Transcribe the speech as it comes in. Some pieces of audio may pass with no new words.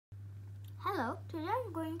Hello, today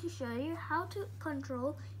I'm going to show you how to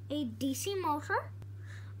control a DC motor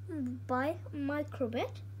by Microbit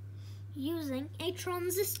using a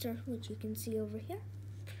transistor, which you can see over here.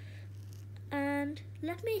 And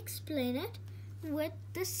let me explain it with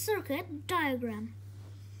this circuit diagram.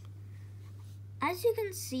 As you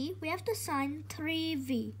can see, we have the sign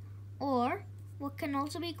 3V, or what can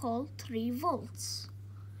also be called 3 volts.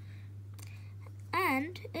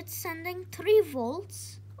 And it's sending 3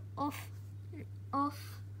 volts of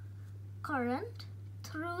current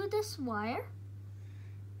through this wire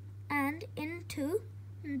and into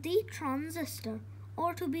the transistor,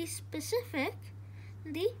 or to be specific,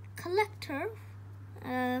 the collector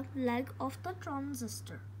leg of the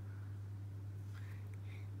transistor.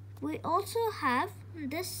 We also have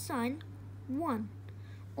this sign 1,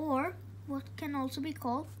 or what can also be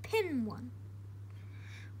called pin 1,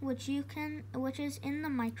 which is in the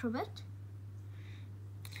microbit,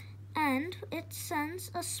 and it sends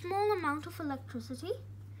a small amount of electricity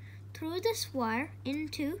through this wire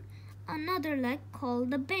into another leg called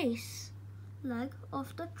the base leg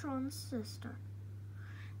of the transistor.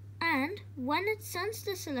 And when it sends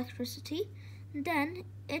this electricity, then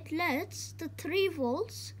it lets the 3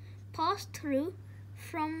 volts pass through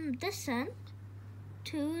from this end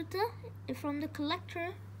from the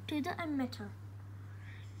collector to the emitter.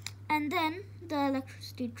 And then the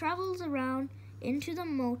electricity travels around into the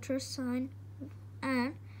motor sign,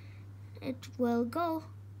 and it will go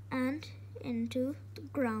and into the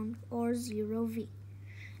ground, or 0V.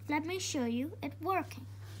 Let me show you it working.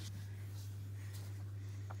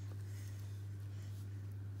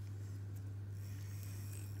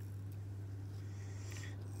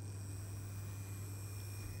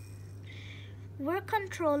 We're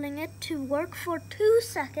controlling it to work for 2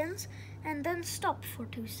 seconds and then stop for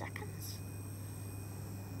 2 seconds.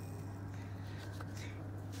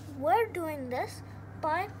 We're doing this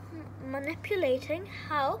by manipulating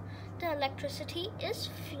how the electricity is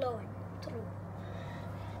flowing through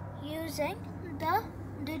using the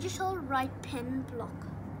digital right pin block.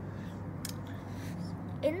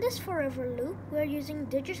 In this forever loop, we're using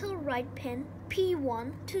digital right pin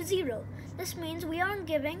P1 to 0. This means we aren't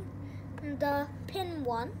giving the pin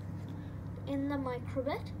 1 in the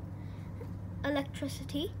microbit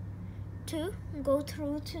electricity to go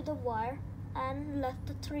through to the wire and let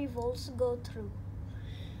the 3 volts go through.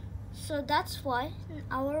 So that's why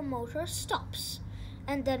our motor stops.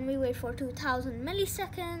 And then we wait for 2000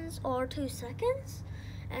 milliseconds or 2 seconds.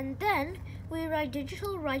 And then we write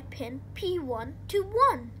digital right pin P1 to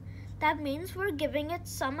 1. That means we're giving it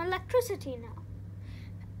some electricity now.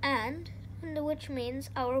 And which means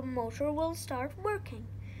our motor will start working.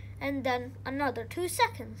 And then another 2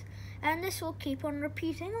 seconds. And this will keep on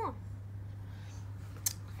repeating on.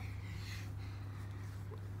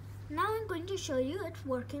 Now I'm going to show you it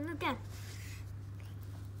working again.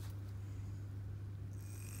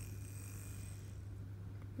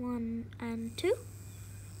 One and 2.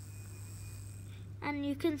 And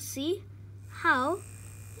you can see how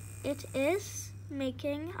it is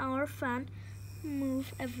making our fan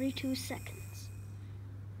move every 2 seconds.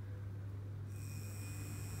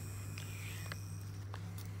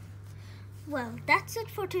 Well, that's it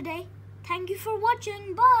for today. Thank you for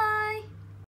watching. Bye!